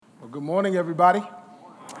Good morning, everybody.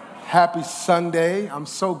 Happy Sunday. I'm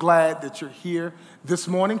so glad that you're here this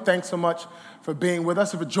morning. Thanks so much for being with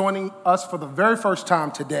us and for joining us for the very first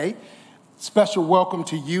time today. Special welcome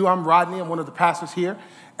to you. I'm Rodney. I'm one of the pastors here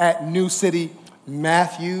at New City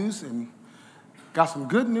Matthews, and got some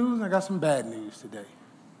good news and I got some bad news today.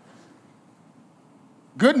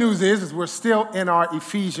 Good news is we're still in our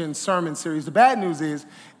Ephesians sermon series. The bad news is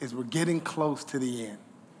we're getting close to the end.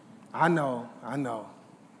 I know.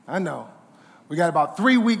 We got about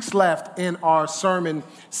 3 weeks left in our sermon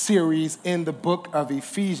series in the book of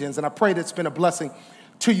Ephesians, and I pray that it's been a blessing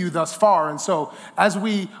to you thus far. And so as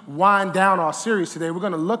we wind down our series today, we're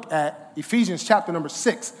going to look at Ephesians chapter number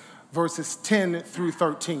 6, verses 10 through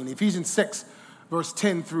 13. Ephesians 6, verse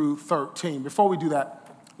 10 through 13. Before we do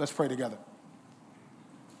that, let's pray together.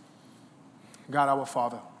 God, our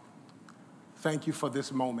Father, thank you for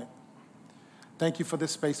this moment. Thank you for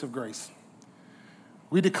this space of grace.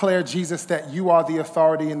 We declare, Jesus, that you are the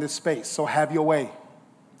authority in this space. So have your way.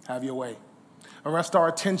 Have your way. Arrest our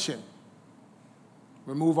attention.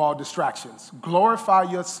 Remove all distractions.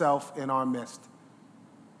 Glorify yourself in our midst.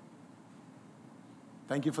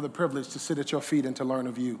 Thank you for the privilege to sit at your feet and to learn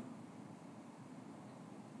of you.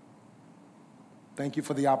 Thank you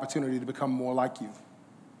for the opportunity to become more like you.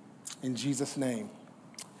 In Jesus' name,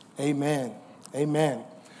 amen. Amen.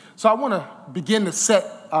 So I want to begin to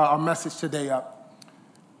set our message today up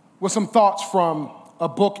with some thoughts from a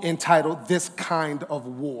book entitled This Kind of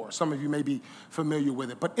War. Some of you may be familiar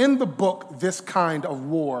with it. But in the book, This Kind of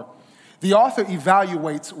War, the author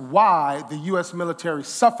evaluates why the U.S. military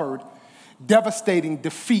suffered devastating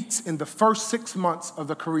defeats in the first 6 months of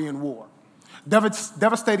the Korean War.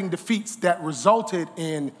 Devastating defeats that resulted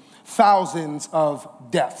in thousands of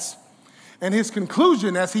deaths. And his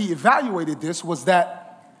conclusion as he evaluated this was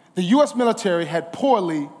that the U.S. military had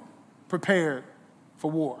poorly prepared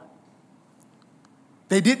for war.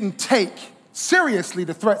 They didn't take seriously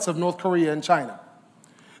the threats of North Korea and China.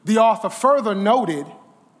 The author further noted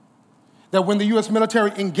that when the U.S.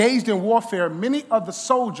 military engaged in warfare, many of the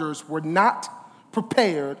soldiers were not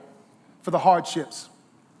prepared for the hardships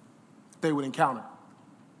they would encounter.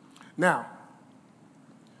 Now,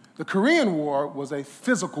 the Korean War was a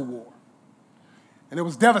physical war, and it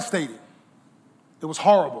was devastating. It was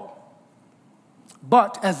horrible.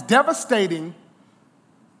 But as devastating,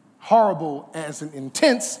 horrible, as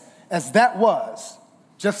intense as that was,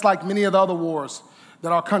 just like many of the other wars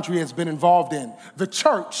that our country has been involved in, the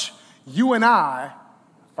church, you and I,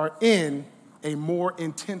 are in a more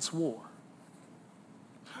intense war.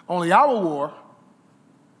 Only our war,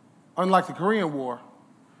 unlike the Korean War,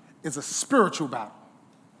 is a spiritual battle.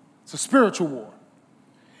 It's a spiritual war.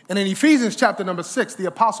 And in Ephesians chapter number 6, the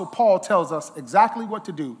Apostle Paul tells us exactly what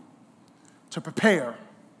to do to prepare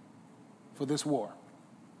for this war.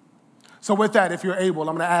 So with that, if you're able,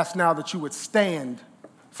 I'm going to ask now that you would stand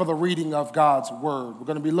for the reading of God's word. We're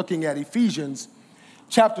going to be looking at Ephesians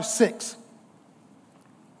chapter 6,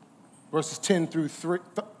 verses 10 through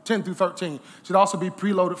 13. Should also be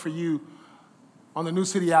preloaded for you on the New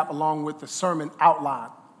City app along with the sermon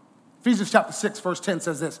outline. Ephesians chapter 6, verse 10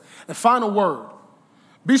 says this: a final word,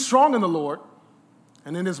 be strong in the Lord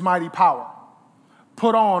and in his mighty power.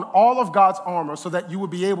 Put on all of God's armor so that you will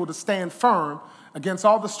be able to stand firm against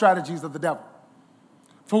all the strategies of the devil.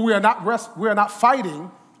 For we are not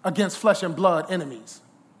fighting against flesh and blood enemies,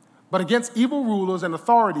 but against evil rulers and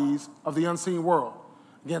authorities of the unseen world,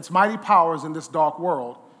 against mighty powers in this dark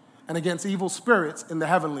world, and against evil spirits in the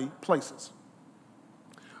heavenly places.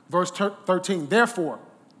 Verse 13, therefore,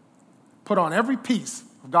 put on every piece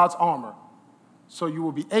of God's armor so you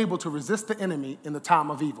will be able to resist the enemy in the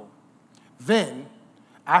time of evil. Then,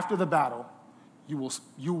 after the battle, you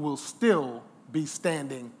will still be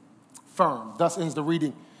standing firm. Thus ends the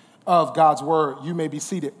reading of God's word. You may be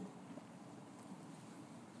seated.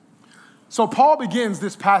 So Paul begins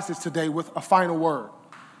this passage today with a final word.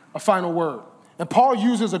 A final word. And Paul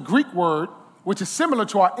uses a Greek word, which is similar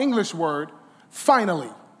to our English word,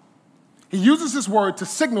 finally. He uses this word to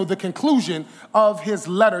signal the conclusion of his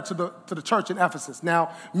letter to the church in Ephesus.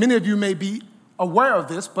 Now, many of you may be aware of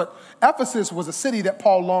this, but Ephesus was a city that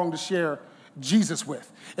Paul longed to share Jesus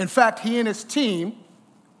with. In fact, he and his team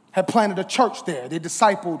had planted a church there. They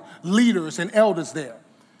discipled leaders and elders there.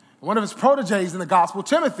 One of his proteges in the gospel,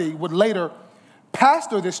 Timothy, would later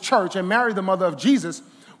pastor this church and marry the mother of Jesus,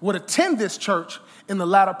 would attend this church in the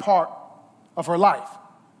latter part of her life.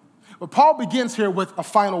 But Paul begins here with a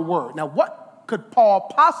final word. Now, what could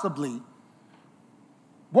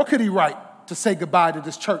he write to say goodbye to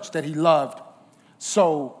this church that he loved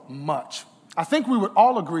so much? I think we would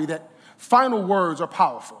all agree that final words are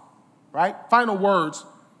powerful, right? Final words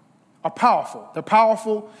are powerful. They're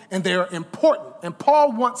powerful and they're important. And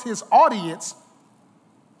Paul wants his audience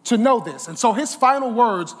to know this. And so his final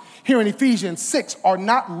words here in Ephesians 6 are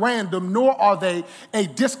not random, nor are they a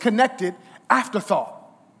disconnected afterthought.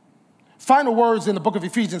 Final words in the book of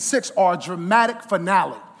Ephesians 6 are a dramatic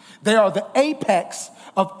finale. They are the apex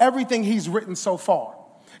of everything he's written so far.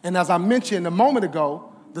 And as I mentioned a moment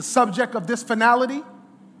ago, the subject of this finality,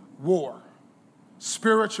 war,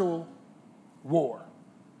 spiritual war.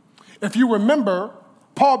 If you remember,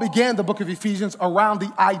 Paul began the book of Ephesians around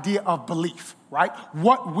the idea of belief, right?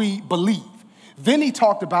 What we believe. Then he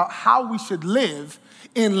talked about how we should live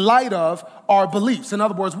in light of our beliefs. In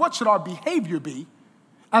other words, what should our behavior be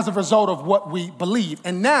as a result of what we believe?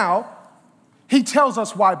 And now he tells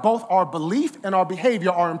us why both our belief and our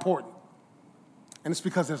behavior are important. And it's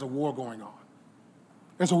because there's a war going on.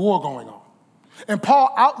 There's a war going on. And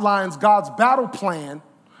Paul outlines God's battle plan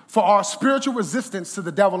for our spiritual resistance to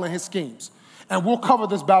the devil and his schemes. And we'll cover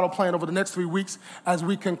this battle plan over the next 3 weeks as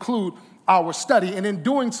we conclude our study. And in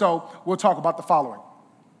doing so, we'll talk about the following.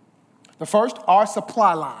 The first, our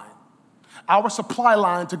supply line. Our supply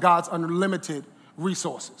line to God's unlimited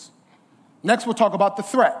resources. Next, we'll talk about the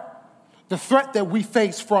threat. The threat that we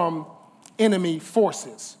face from enemy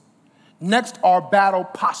forces. Next, our battle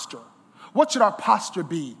posture. What should our posture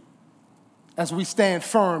be as we stand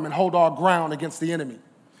firm and hold our ground against the enemy?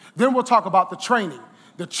 Then we'll talk about the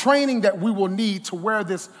training that we will need to wear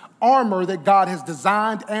this armor that God has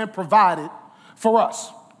designed and provided for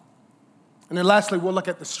us. And then lastly, we'll look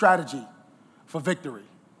at the strategy for victory.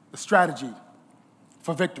 The strategy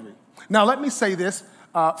for victory. Now, let me say this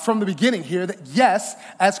from the beginning here, that yes,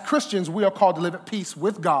 as Christians, we are called to live at peace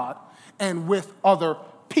with God and with other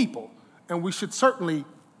people. And we should certainly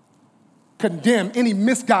condemn any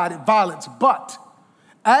misguided violence. But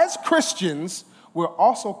as Christians, we're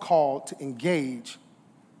also called to engage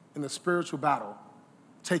in the spiritual battle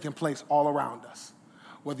taking place all around us.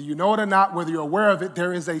 Whether you know it or not, whether you're aware of it,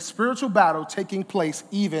 there is a spiritual battle taking place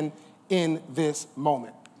even in this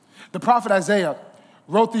moment. The prophet Isaiah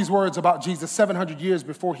wrote these words about Jesus 700 years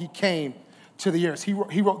before he came to the earth.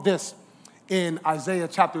 He wrote this in Isaiah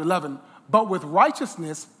chapter 11, "But with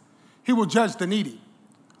righteousness he will judge the needy.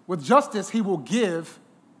 With justice he will give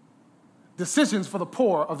decisions for the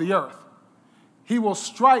poor of the earth. He will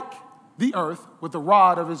strike the earth with the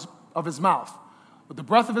rod of his mouth. With the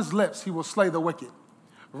breath of his lips, he will slay the wicked.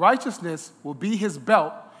 Righteousness will be his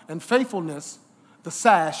belt, and faithfulness the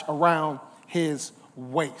sash around his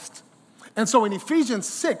waist." And so in Ephesians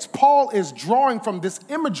 6, Paul is drawing from this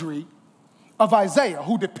imagery of Isaiah,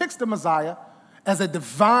 who depicts the Messiah as a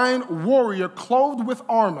divine warrior clothed with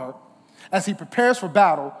armor as he prepares for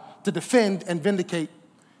battle to defend and vindicate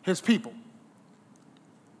his people.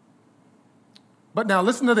 But now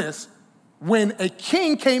listen to this. When a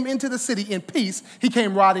king came into the city in peace, he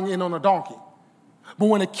came riding in on a donkey. But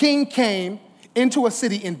when a king came into a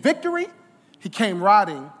city in victory, he came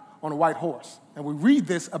riding on a white horse. And we read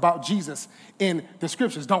this about Jesus in the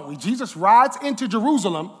scriptures, don't we? Jesus rides into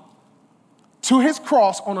Jerusalem to his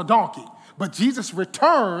cross on a donkey. But Jesus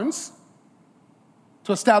returns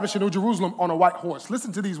to establish a new Jerusalem on a white horse.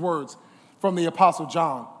 Listen to these words from the Apostle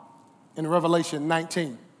John in Revelation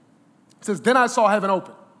 19. It says, "Then I saw heaven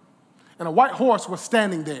open, and a white horse was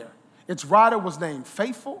standing there. Its rider was named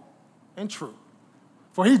Faithful and True,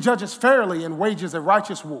 for he judges fairly and wages a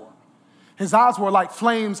righteous war. His eyes were like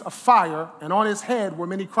flames of fire, and on his head were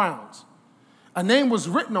many crowns. A name was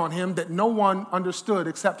written on him that no one understood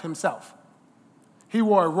except himself. He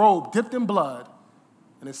wore a robe dipped in blood,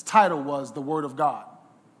 and his title was the Word of God.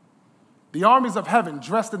 The armies of heaven,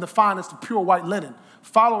 dressed in the finest of pure white linen,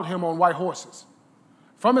 followed him on white horses.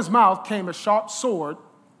 From his mouth came a sharp sword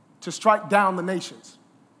to strike down the nations.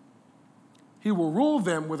 He will rule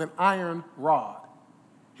them with an iron rod.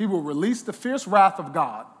 He will release the fierce wrath of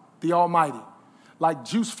God, the Almighty, like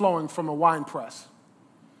juice flowing from a winepress.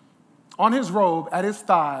 On his robe, at his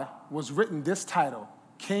thigh, was written this title,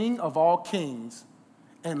 King of all kings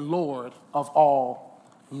and Lord of all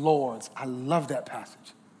lords." I love that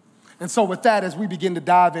passage. And so with that, as we begin to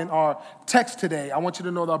dive in our text today, I want you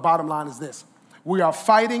to know that our bottom line is this. We are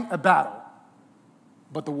fighting a battle,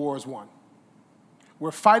 but the war is won. We're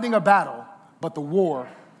fighting a battle, but the war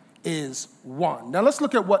is won. Now let's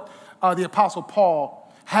look at what the Apostle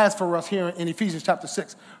Paul has for us here in Ephesians chapter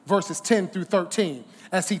 6, verses 10 through 13,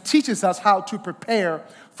 as he teaches us how to prepare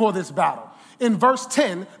for this battle. In verse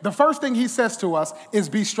 10, the first thing he says to us is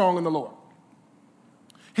be strong in the Lord.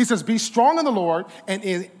 He says, be strong in the Lord and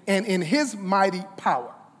in his mighty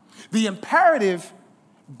power. The imperative,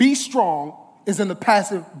 be strong, is in the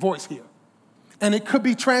passive voice here. And it could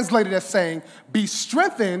be translated as saying, be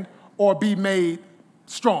strengthened or be made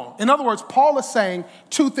strong. In other words, Paul is saying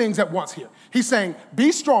two things at once here. He's saying,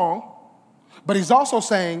 be strong, but he's also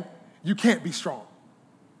saying you can't be strong,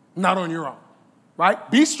 not on your own, right?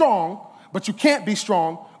 Be strong, but you can't be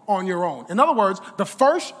strong on your own. In other words, the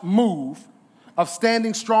first move of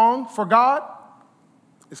standing strong for God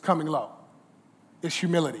is coming low. It's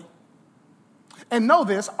humility. And know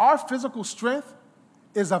this, our physical strength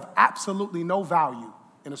is of absolutely no value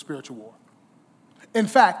in a spiritual war. In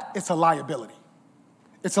fact, it's a liability.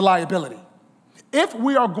 It's a liability. If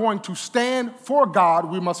we are going to stand for God,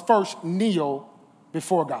 we must first kneel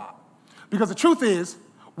before God. Because the truth is,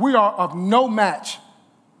 we are of no match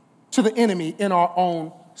to the enemy in our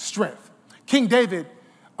own strength. King David,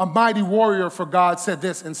 a mighty warrior for God, said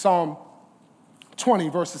this in Psalm 20,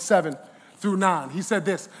 verses 7 through 9. He said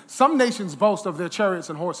this, some nations boast of their chariots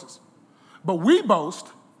and horses, but we boast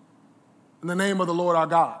in the name of the Lord our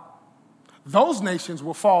God. Those nations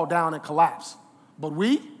will fall down and collapse, but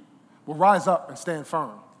we will rise up and stand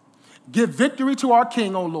firm. Give victory to our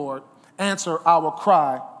King, O Lord. Answer our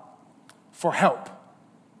cry for help.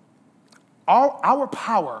 Our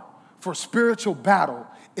power for spiritual battle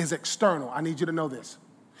is external. I need you to know this.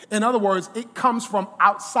 In other words, it comes from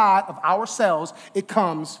outside of ourselves. It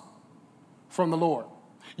comes from the Lord.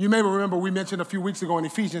 You may remember we mentioned a few weeks ago in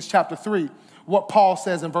Ephesians chapter 3 what Paul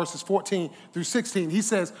says in verses 14 through 16. He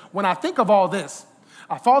says, when I think of all this,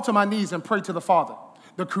 I fall to my knees and pray to the Father,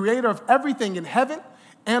 the creator of everything in heaven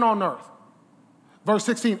and on earth. Verse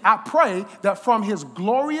 16, I pray that from his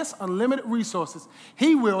glorious, unlimited resources,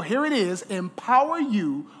 he will, here it is, empower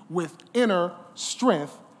you with inner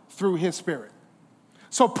strength through his Spirit.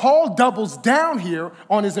 So Paul doubles down here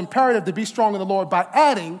on his imperative to be strong in the Lord by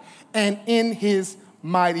adding, and in his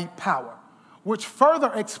mighty power, which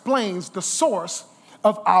further explains the source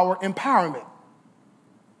of our empowerment.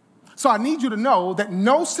 So I need you to know that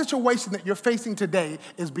no situation that you're facing today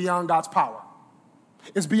is beyond God's power.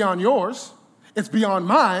 It's beyond yours. It's beyond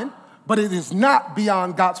mine, but it is not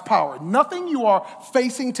beyond God's power. Nothing you are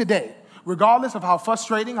facing today, regardless of how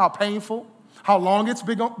frustrating, how painful, how long it's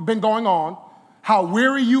been going on, how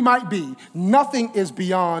weary you might be, nothing is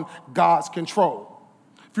beyond God's control.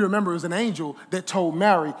 If you remember, it was an angel that told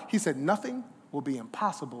Mary, he said, nothing will be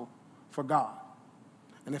impossible for God.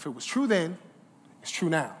 And if it was true then, it's true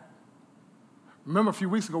now. Remember a few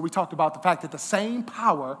weeks ago, we talked about the fact that the same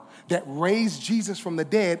power that raised Jesus from the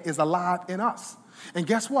dead is alive in us. And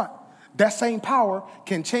guess what? That same power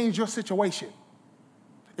can change your situation.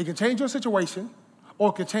 It can change your situation, or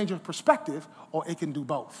it can change your perspective, or it can do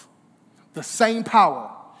both. The same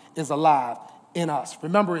power is alive in us.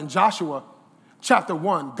 Remember in Joshua chapter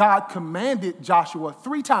 1, God commanded Joshua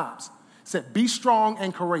 3 times. Said, be strong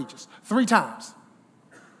and courageous. 3 times.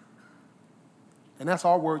 And that's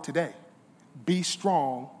our word today. Be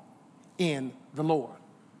strong in the Lord.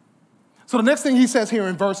 So the next thing he says here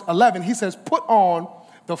in verse 11, he says, put on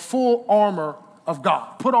the full armor of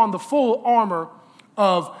God. Put on the full armor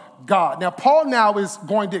of God. Now, Paul now is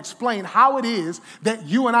going to explain how it is that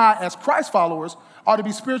you and I, as Christ followers, are to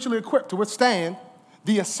be spiritually equipped to withstand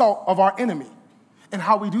the assault of our enemy. And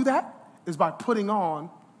how we do that is by putting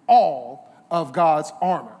on all of God's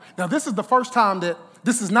armor. Now, this is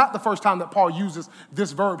not the first time that Paul uses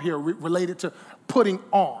this verb here related to putting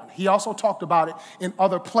on. He also talked about it in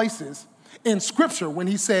other places in Scripture when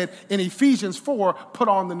he said in Ephesians 4, put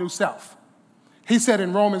on the new self. He said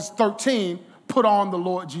in Romans 13, put on the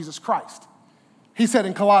Lord Jesus Christ. He said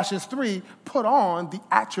in Colossians 3, put on the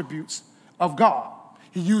attributes of God.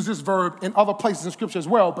 He used this verb in other places in Scripture as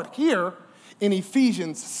well, but here in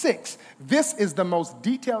Ephesians 6, this is the most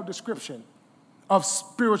detailed description of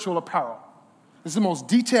spiritual apparel. This is the most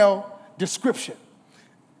detailed description.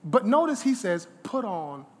 But notice he says, put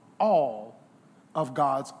on all of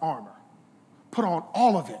God's armor. Put on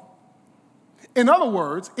all of it. In other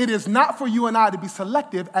words, it is not for you and I to be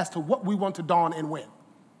selective as to what we want to don and when.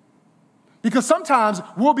 Because sometimes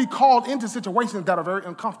we'll be called into situations that are very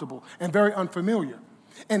uncomfortable and very unfamiliar.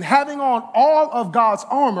 And having on all of God's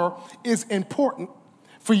armor is important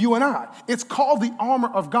for you and I. It's called the armor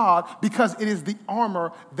of God because it is the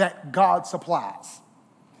armor that God supplies.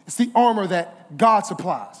 It's the armor that God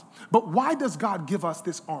supplies. But why does God give us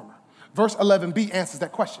this armor? Verse 11b answers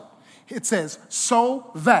that question. It says,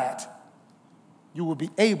 so that you will be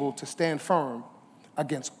able to stand firm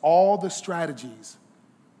against all the strategies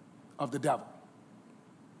of the devil.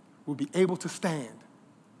 We'll be able to stand.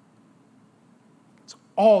 It's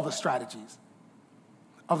all the strategies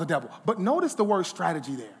of the devil. But notice the word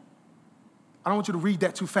strategy there. I don't want you to read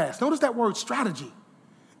that too fast. Notice that word strategy.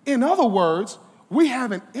 In other words, we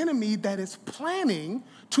have an enemy that is planning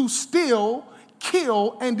to steal,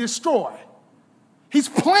 kill, and destroy. He's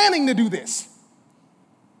planning to do this.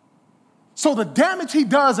 So the damage he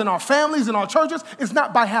does in our families, in our churches, is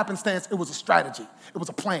not by happenstance. It was a strategy. It was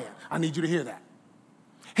a plan. I need you to hear that.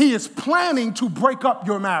 He is planning to break up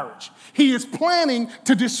your marriage. He is planning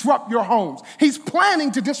to disrupt your homes. He's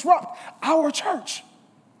planning to disrupt our church.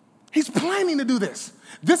 He's planning to do this.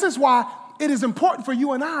 This is why it is important for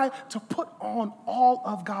you and I to put on all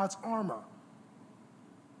of God's armor.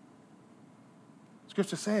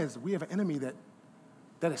 Scripture says we have an enemy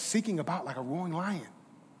that is seeking about like a roaring lion.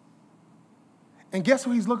 And guess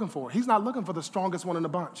who he's looking for? He's not looking for the strongest one in the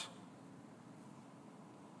bunch.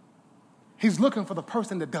 He's looking for the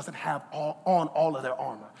person that doesn't have on all of their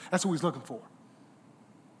armor. That's who he's looking for.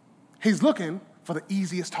 He's looking for the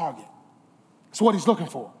easiest target. That's what he's looking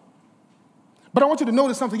for. But I want you to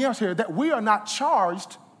notice something else here, that we are not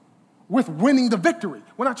charged with winning the victory.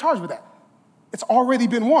 We're not charged with that. It's already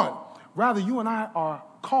been won. Rather, you and I are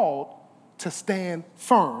called to stand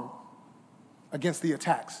firm against the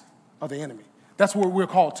attacks of the enemy. That's what we're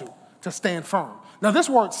called to stand firm. Now, this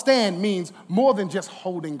word stand means more than just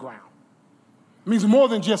holding ground. It means more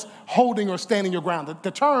than just holding or standing your ground. The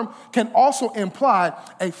term can also imply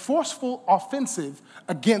a forceful offensive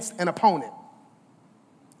against an opponent.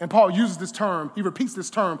 And Paul uses this term, he repeats this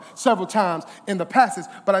term several times in the passage,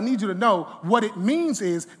 but I need you to know what it means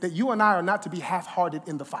is that you and I are not to be half-hearted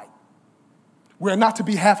in the fight. We're not to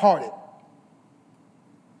be half-hearted.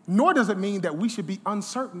 Nor does it mean that we should be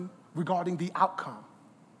uncertain regarding the outcome.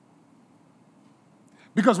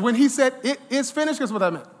 Because when he said it is finished, guess what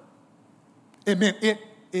that meant? It meant it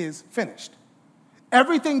is finished.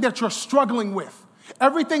 Everything that you're struggling with,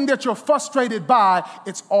 everything that you're frustrated by,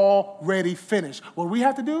 it's already finished. What we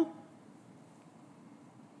have to do?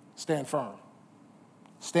 Stand firm.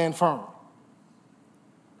 Stand firm.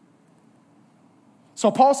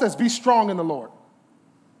 So Paul says, be strong in the Lord.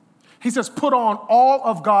 He says, put on all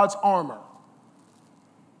of God's armor.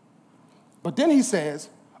 But then he says,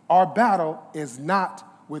 our battle is not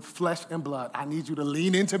with flesh and blood. I need you to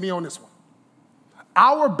lean into me on this one.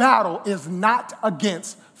 Our battle is not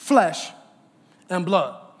against flesh and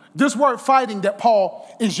blood. This word fighting that Paul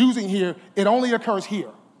is using here, it only occurs here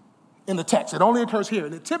in the text. It only occurs here.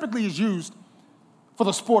 And it typically is used for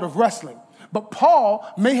the sport of wrestling. But Paul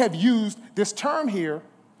may have used this term here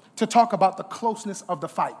to talk about the closeness of the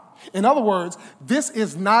fight. In other words, this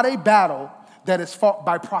is not a battle that is fought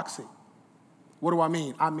by proxy. What do I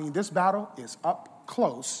mean? I mean this battle is up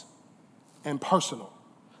close and personal.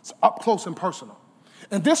 It's up close and personal.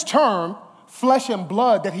 And this term, flesh and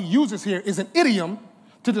blood, that he uses here is an idiom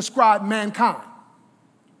to describe mankind.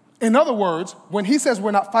 In other words, when he says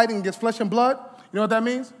we're not fighting against flesh and blood, you know what that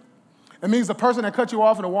means? It means the person that cut you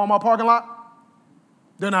off in a Walmart parking lot,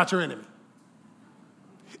 they're not your enemy.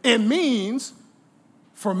 It means,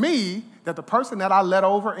 for me, that the person that I let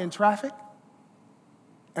over in traffic,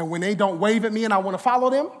 and when they don't wave at me and I want to follow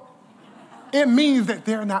them, it means that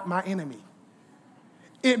they're not my enemy.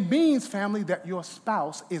 It means, family, that your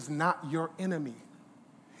spouse is not your enemy.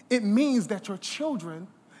 It means that your children,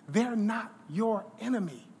 they're not your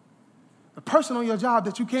enemy. The person on your job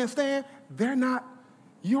that you can't stand, they're not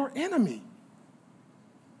your enemy.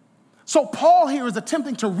 So Paul here is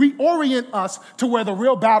attempting to reorient us to where the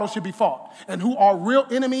real battle should be fought and who our real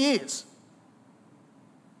enemy is.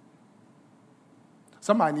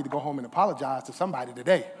 Somebody need to go home and apologize to somebody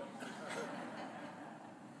today.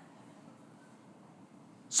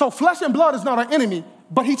 So flesh and blood is not our enemy,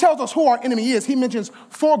 but he tells us who our enemy is. He mentions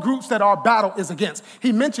 4 groups that our battle is against.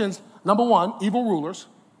 He mentions, number 1, evil rulers.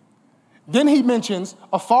 Then he mentions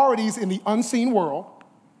authorities in the unseen world.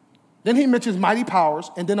 Then he mentions mighty powers.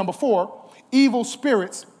 And then number 4, evil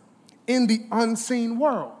spirits in the unseen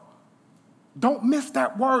world. Don't miss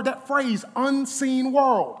that word, that phrase, unseen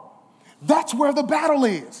world. That's where the battle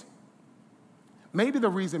is. Maybe the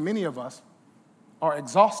reason many of us are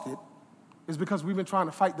exhausted is because we've been trying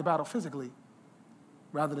to fight the battle physically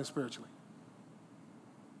rather than spiritually.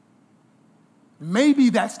 Maybe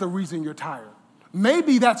that's the reason you're tired.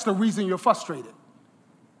 Maybe that's the reason you're frustrated.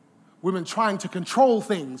 We've been trying to control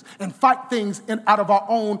things and fight things out of our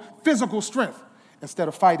own physical strength instead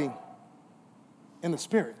of fighting in the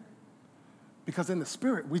spirit. Because in the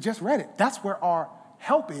spirit, we just read it, that's where our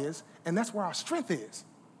help is and that's where our strength is,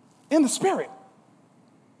 in the spirit.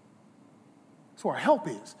 That's where our help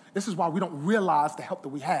is. This is why we don't realize the help that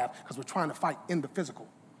we have, because we're trying to fight in the physical.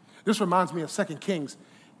 This reminds me of 2 Kings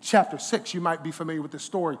chapter 6. You might be familiar with this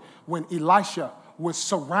story when Elisha was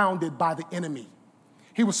surrounded by the enemy.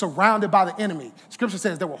 He was surrounded by the enemy. Scripture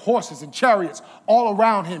says there were horses and chariots all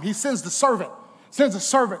around him. He sends the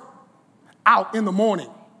servant out in the morning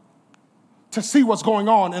to see what's going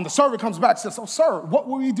on. And the servant comes back and says, "Oh, sir, what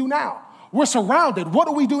will we do now? We're surrounded. What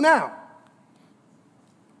do we do now?"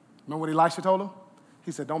 Remember what Elisha told him?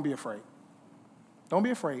 He said, "Don't be afraid. Don't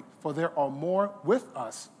be afraid, for there are more with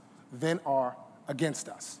us than are against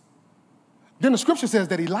us." Then the scripture says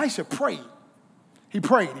that Elisha prayed. He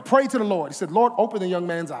prayed to the Lord. He said, "Lord, open the young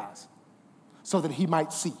man's eyes so that he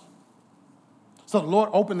might see." So the Lord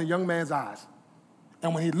opened the young man's eyes.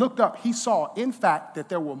 And when he looked up, he saw, in fact, that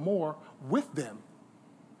there were more with them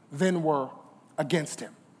than were against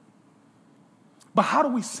him. But how do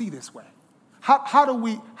we see this way? How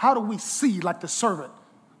do we see like the servant,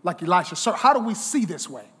 like Elisha? Sir, how do we see this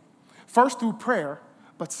way? First, through prayer,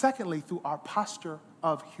 but secondly, through our posture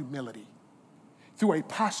of humility. Through a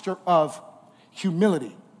posture of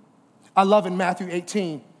humility. I love in Matthew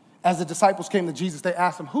 18, as the disciples came to Jesus, they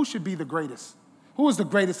asked him, who should be the greatest? Who is the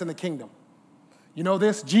greatest in the kingdom? You know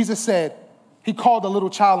this? Jesus said, he called a little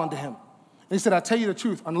child unto him. And he said, I tell you the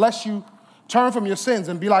truth, unless you turn from your sins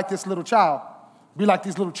and be like this little child, be like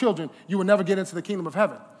these little children, you will never get into the kingdom of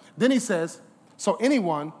heaven. Then he says, so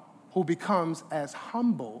anyone who becomes as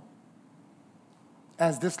humble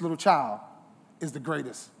as this little child is the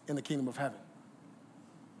greatest in the kingdom of heaven.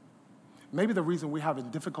 Maybe the reason we're having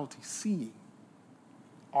difficulty seeing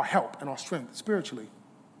our help and our strength spiritually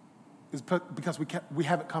is because we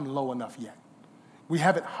haven't come low enough yet. We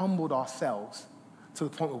haven't humbled ourselves to the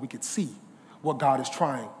point where we could see what God is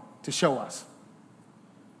trying to show us.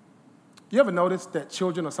 You ever notice that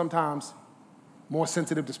children are sometimes more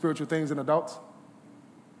sensitive to spiritual things than adults?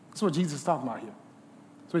 That's what Jesus is talking about here.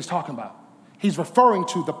 That's what he's talking about. He's referring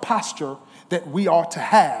to the posture that we ought to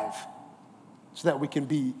have so that we can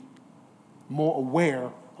be more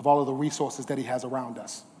aware of all of the resources that he has around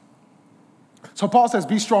us. So Paul says,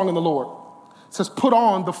 be strong in the Lord. He says, put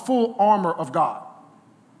on the full armor of God.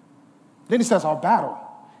 Then he says, our battle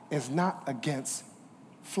is not against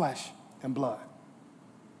flesh and blood.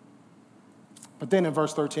 But then in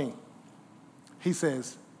verse 13, he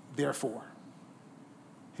says, therefore.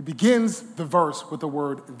 He begins the verse with the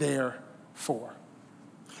word therefore.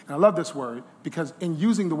 And I love this word because in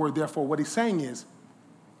using the word therefore, what he's saying is,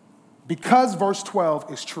 because verse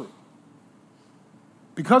 12 is true.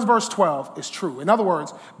 Because verse 12 is true. In other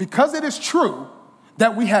words, because it is true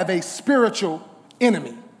that we have a spiritual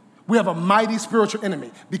enemy. We have a mighty spiritual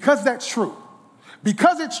enemy. Because that's true.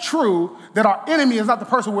 Because it's true that our enemy is not the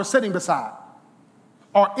person we're sitting beside.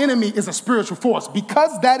 Our enemy is a spiritual force.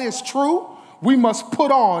 Because that is true, we must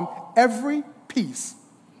put on every piece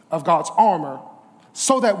of God's armor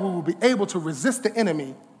so that we will be able to resist the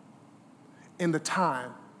enemy in the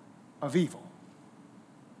time of evil.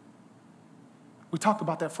 We talked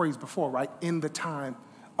about that phrase before, right? In the time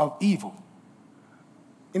of evil.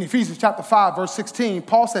 In Ephesians chapter 5, verse 16,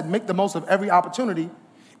 Paul said, make the most of every opportunity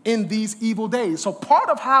in these evil days. So part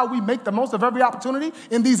of how we make the most of every opportunity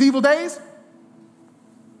in these evil days,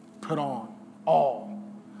 put on all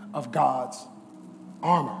of God's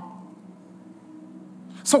armor.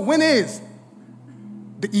 So when is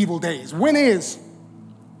the evil days? When is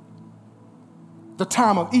the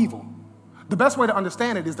time of evil? The best way to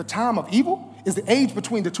understand it is the time of evil is the age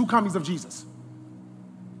between the two comings of Jesus.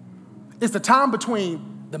 It's the time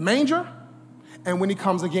between the manger and when he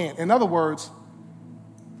comes again. In other words,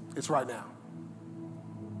 it's right now.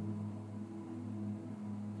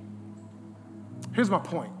 Here's my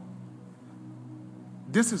point.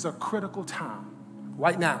 This is a critical time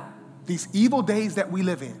right now. These evil days that we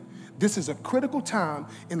live in, this is a critical time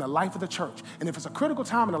in the life of the church. And if it's a critical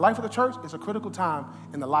time in the life of the church, it's a critical time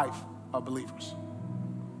in the life of believers.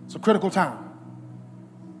 It's a critical time.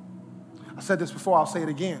 I said this before, I'll say it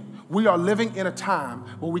again. We are living in a time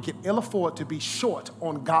where we can ill afford to be short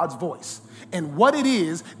on God's voice and what it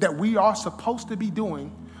is that we are supposed to be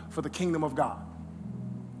doing for the kingdom of God.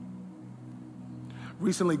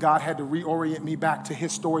 Recently, God had to reorient me back to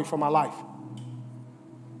his story for my life.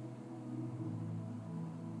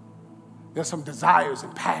 There's some desires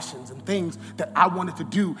and passions and things that I wanted to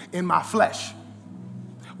do in my flesh,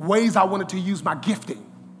 ways I wanted to use my gifting.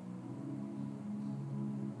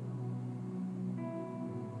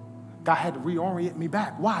 God had to reorient me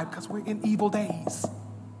back. Why? Because we're in evil days.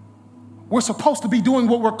 We're supposed to be doing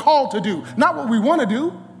what we're called to do, not what we want to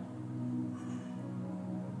do.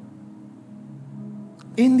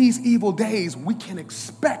 In these evil days, we can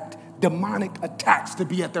expect demonic attacks to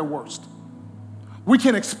be at their worst. We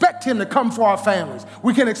can expect him to come for our families.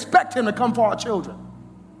 We can expect him to come for our children.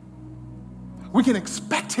 We can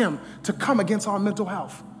expect him to come against our mental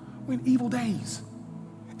health. We're in evil days.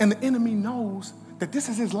 And the enemy knows that this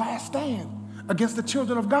is his last stand against the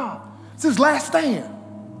children of God. It's his last stand.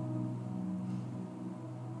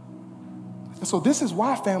 And so this is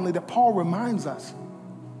why, family, that Paul reminds us.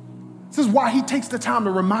 This is why he takes the time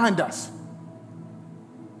to remind us.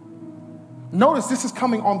 Notice this is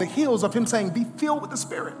coming on the heels of him saying, be filled with the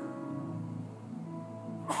Spirit.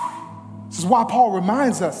 This is why Paul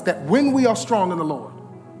reminds us that when we are strong in the Lord,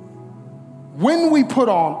 when we put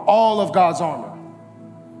on all of God's armor,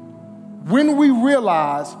 when we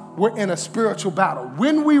realize we're in a spiritual battle,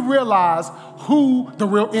 when we realize who the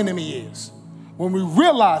real enemy is, when we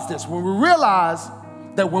realize this, when we realize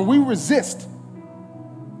that when we resist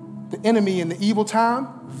the enemy in the evil time,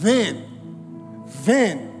 then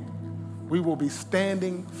we will be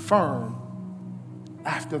standing firm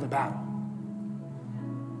after the battle.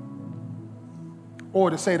 Or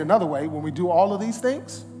to say it another way, when we do all of these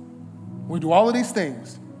things,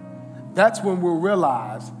 that's when we'll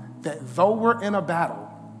realize that though we're in a battle,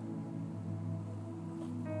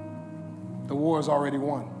 the war is already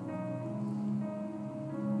won.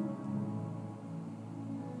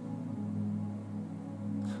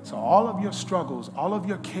 So all of your struggles, all of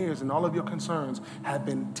your cares, and all of your concerns have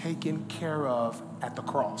been taken care of at the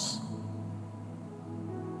cross.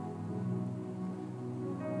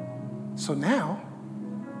 So now,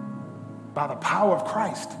 by the power of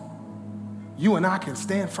Christ, you and I can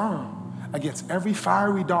stand firm against every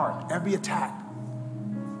fiery dart, every attack.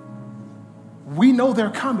 We know they're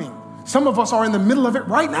coming. Some of us are in the middle of it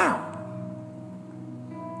right now.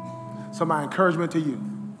 So my encouragement to you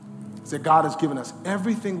is that God has given us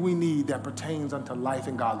everything we need that pertains unto life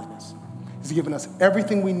and godliness. He's given us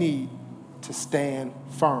everything we need to stand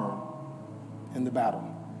firm in the battle.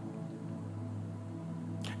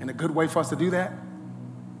 And a good way for us to do that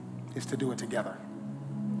is to do it together.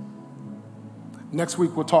 Next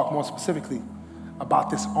week, we'll talk more specifically about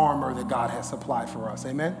this armor that God has supplied for us.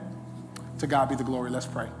 Amen? To God be the glory. Let's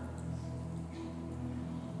pray.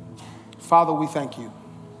 Father, we thank you.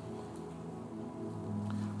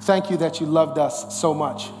 Thank you that you loved us so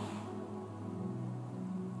much.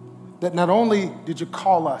 That not only did you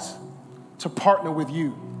call us to partner with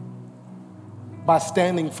you by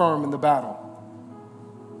standing firm in the battle,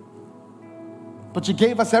 but you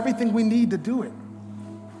gave us everything we need to do it.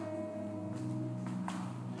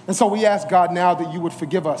 And so we ask God now that you would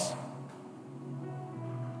forgive us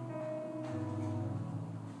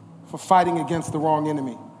for fighting against the wrong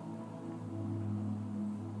enemy.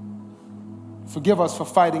 Forgive us for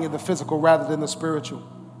fighting in the physical rather than the spiritual.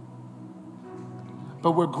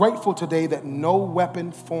 But we're grateful today that no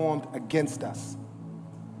weapon formed against us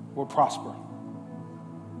will prosper.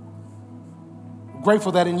 We're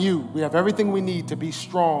grateful that in you we have everything we need to be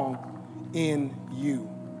strong in you.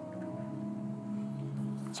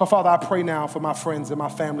 So, Father, I pray now for my friends and my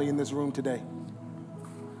family in this room today.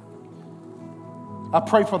 I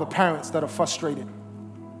pray for the parents that are frustrated,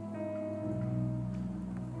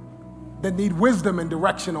 that need wisdom and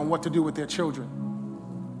direction on what to do with their children.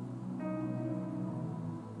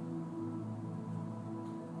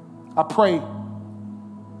 I pray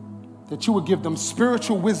that you would give them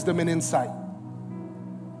spiritual wisdom and insight.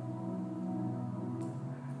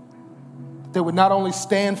 They would not only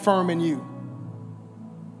stand firm in you,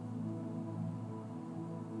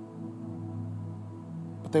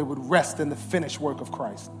 but they would rest in the finished work of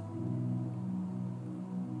Christ.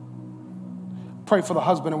 Pray for the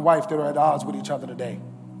husband and wife that are at odds with each other today.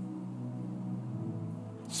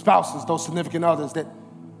 Spouses, those significant others that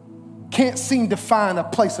can't seem to find a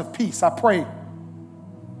place of peace. I pray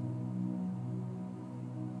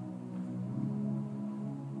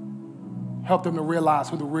help them to realize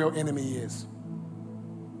who the real enemy is.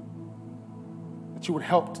 That you would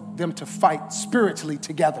help them to fight spiritually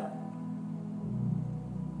together.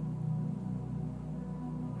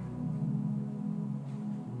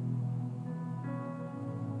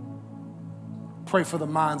 Pray for the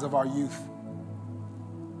minds of our youth.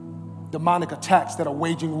 Demonic attacks that are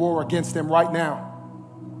waging war against them right now.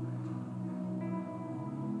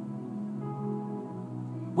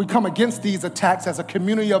 We come against these attacks as a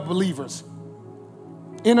community of believers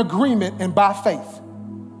in agreement and by faith.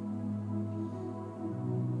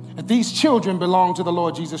 And these children belong to the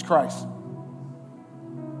Lord Jesus Christ.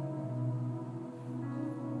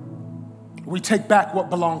 We take back what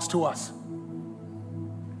belongs to us.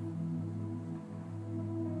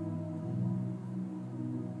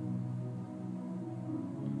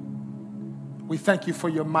 We thank you for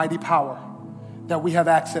your mighty power that we have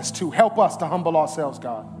access to. Help us to humble ourselves,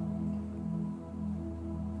 God.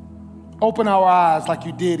 Open our eyes like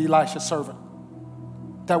you did Elisha's servant,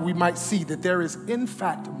 that we might see that there is, in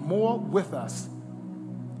fact, more with us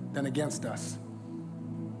than against us.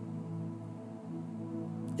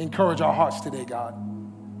 Encourage our hearts today, God,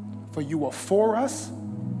 for you are for us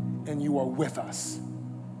and you are with us.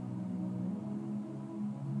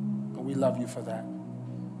 And we love you for that.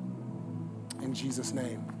 In Jesus'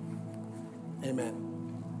 name, amen.